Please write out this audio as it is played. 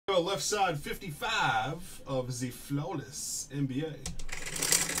go. Left side 55 of the Flawless NBA.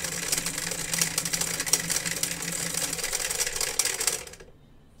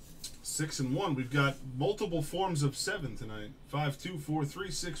 Six and one. We've got multiple forms of 7 tonight. 5, 2, 4,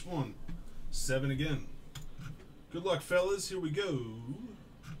 3, 6, 1. 7 again. Good luck, fellas. Here we go.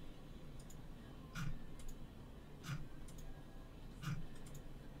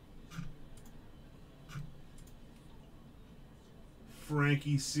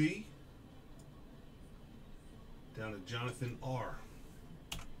 Frankie C. Down to Jonathan R.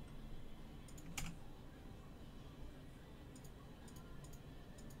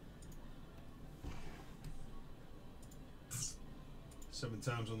 Seven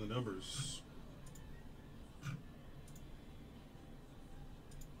times on the numbers.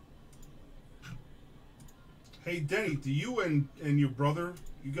 Hey Denny, do you and your brother,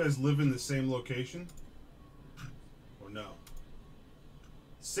 you guys live in the same location? Or no?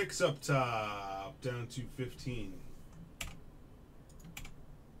 6 up top, down to 15.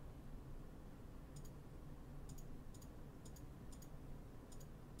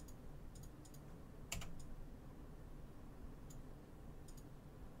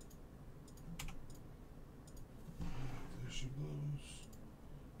 There she blows.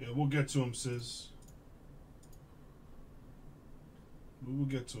 Yeah, we'll get to him, sis. We will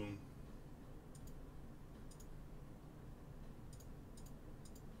get to him.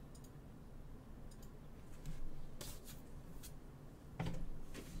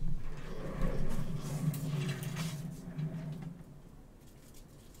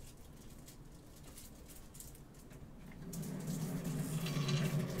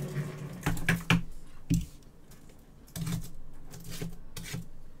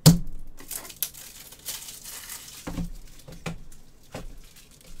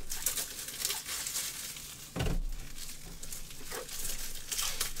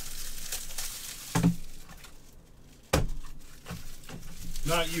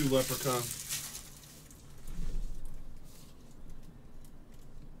 Not you, Leprechaun.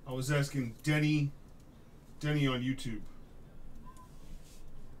 I was asking Denny on YouTube.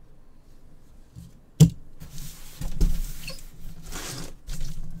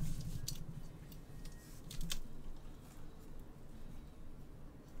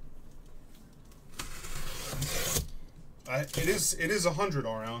 It is 100,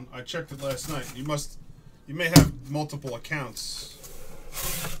 Around. I checked it last night. You may have multiple accounts.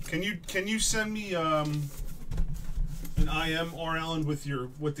 Can you send me an IM, R. Allen, with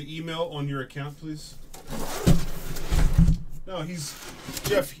the email on your account, please? No, he's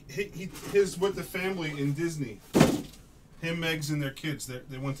Jeff. His with the family in Disney. Him, Megs, and their kids.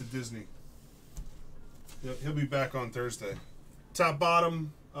 They went to Disney. He'll be back on Thursday. Top,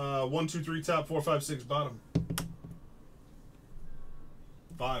 bottom. 1, 2, 3, top. 4, 5, 6, bottom.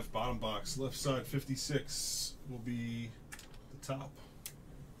 5, bottom box. Left side 56 will be the top.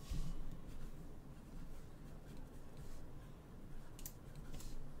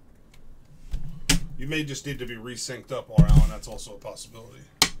 You may just need to be resynced up, R. Allen. That's also a possibility.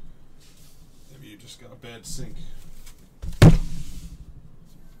 Maybe you just got a bad sync.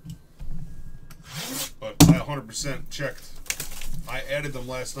 But I 100% checked. I added them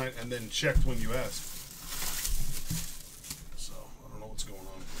last night and then checked when you asked. So, I don't know what's going on.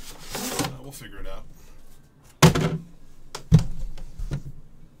 We'll figure it out.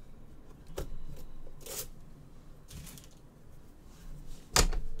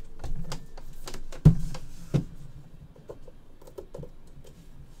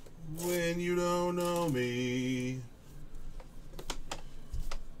 When you don't know me.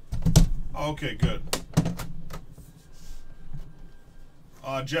 Okay, good.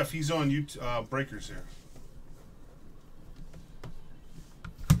 Jeff, he's on YouTube, Breakers here.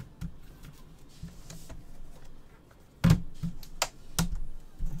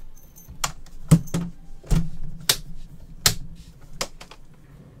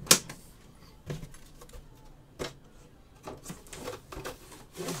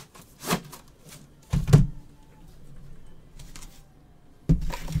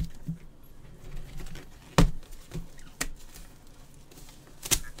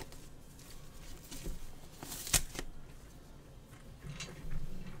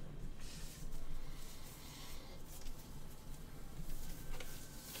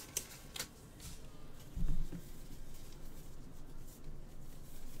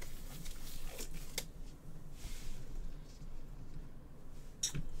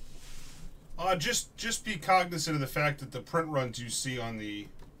 Just be cognizant of the fact that the print runs you see on the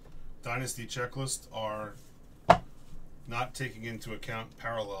Dynasty checklist are not taking into account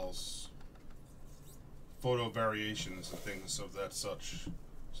parallels, photo variations, and things of that such.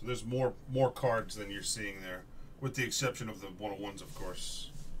 So there's more cards than you're seeing there, with the exception of the 101s, of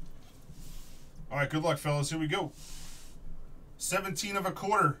course. All right, good luck, fellas. Here we go. 17 of a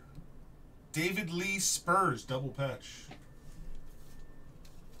quarter. David Lee Spurs, double patch.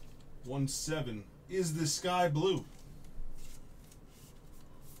 1/7. Is the sky blue?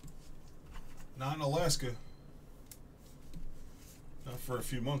 Not in Alaska. Not for a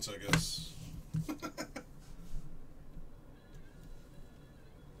few months, I guess.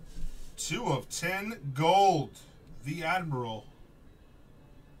 2 of 10 gold. The Admiral.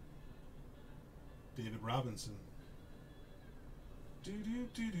 David Robinson.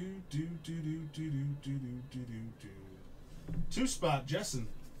 2-spot Jessen.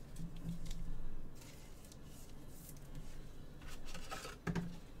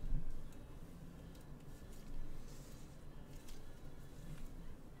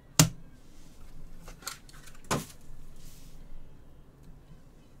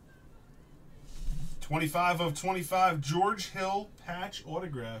 $25 of 25 George Hill patch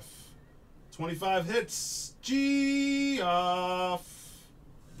autograph. 25 hits. G-off.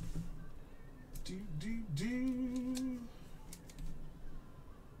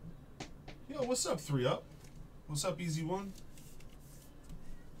 Yo, what's up, 3-Up? What's up, Easy One?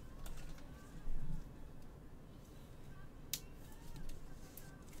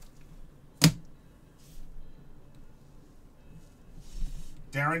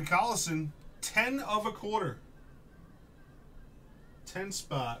 Darren Collison, 10 of a quarter. 10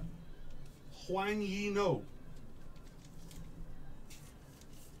 spot. Huang Yi No.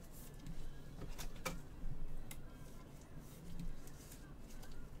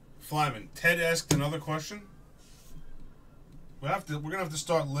 Flyman, Ted asked another question. We're gonna have to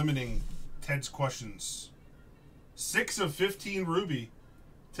start limiting Ted's questions. 6 of 15 Ruby.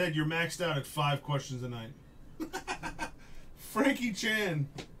 Ted, you're maxed out at 5 questions a night. Frankie Chan.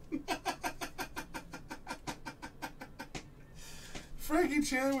 Frankie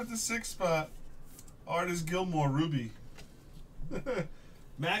Chan with the 6 spot. Artist Gilmore, Ruby.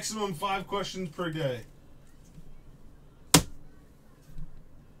 Maximum 5 questions per day.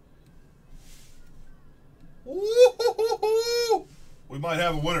 Woo-hoo-hoo-hoo! We might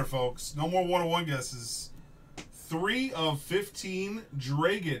have a winner, folks. No more 101 guesses. 3 of 15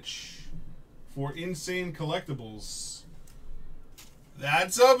 Dragic for Insane Collectibles.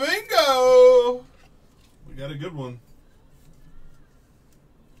 That's a bingo! We got a good one.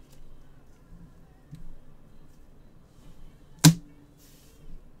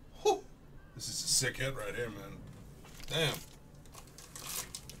 Whew. This is a sick hit right here, man. Damn.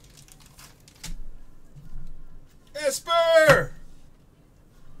 Esper!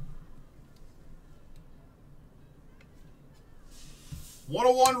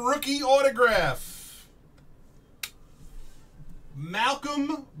 #101 rookie autograph.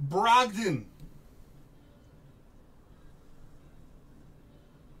 Malcolm Brogdon.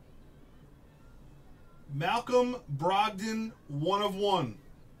 Malcolm Brogdon, 1 of 1.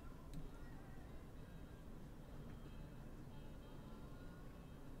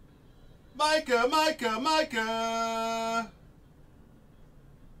 Micah, Micah, Micah.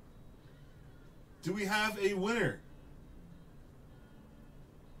 Do we have a winner?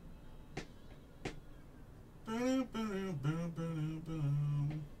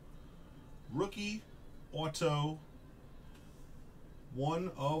 Rookie auto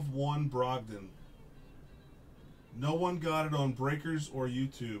 1 of 1 Brogdon. No one got it on Breakers or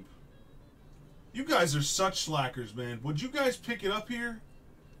YouTube. You guys are such slackers, man. Would you guys pick it up here?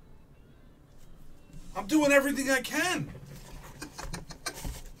 I'm doing everything I can.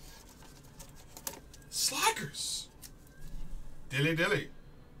 Slackers. Dilly dilly.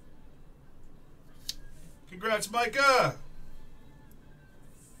 Congrats, Micah.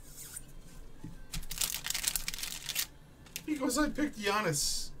 Because I picked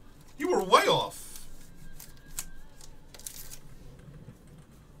Giannis. You were way off.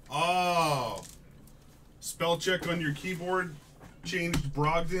 Oh. Spell check on your keyboard changed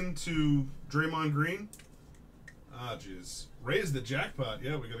Brogdon to Draymond Green. Ah, jeez. Raise the jackpot.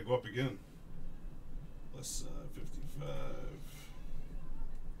 Yeah, we got to go up again. Plus 55.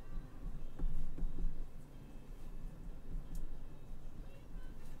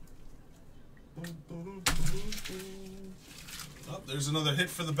 Oh, there's another hit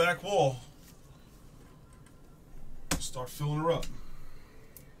for the back wall. Start filling her up.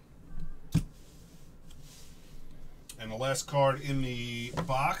 And the last card in the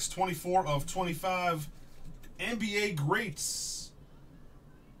box, 24 of 25 NBA greats.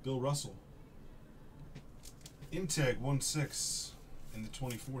 Bill Russell. Integ 1/6 in the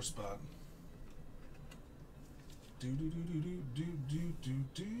 24 spot. Do do do do do do do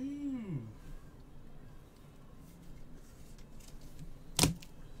do.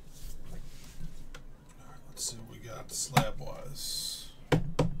 All right, let's see what we got slab wise.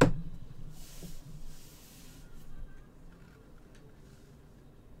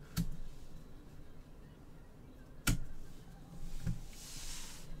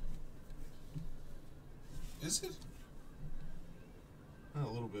 Is it? A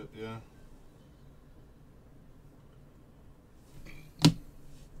little bit, yeah.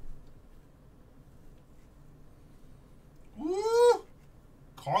 Woo!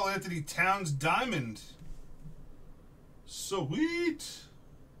 Karl Anthony Towns Diamond. Sweet.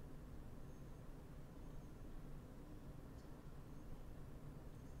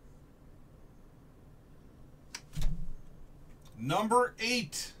 Number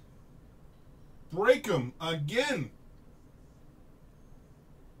 8. Break 'em again.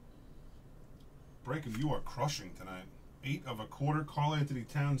 Break 'em, you are crushing tonight. 8 of a quarter, Karl Anthony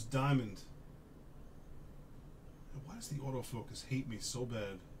Towns Diamond. Why does the autofocus hate me so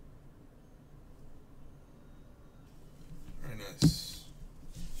bad? Very nice.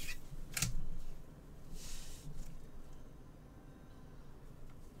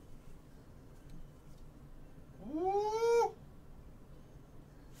 Woo!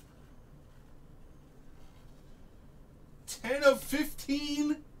 10 of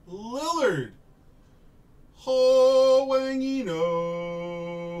 15, Lillard. Ho, when you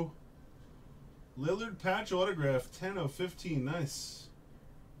know. Lillard patch autograph, 10 of 15, nice.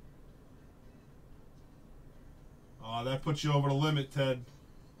 Oh, that puts you over the limit, Ted.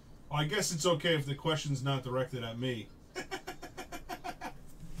 Well, I guess it's okay if the question's not directed at me.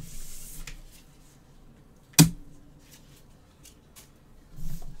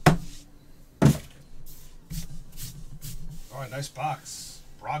 All right, nice box.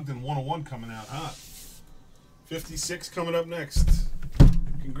 Brogdon 101 coming out, huh? 56 coming up next.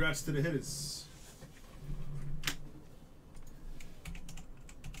 Congrats to the hitters.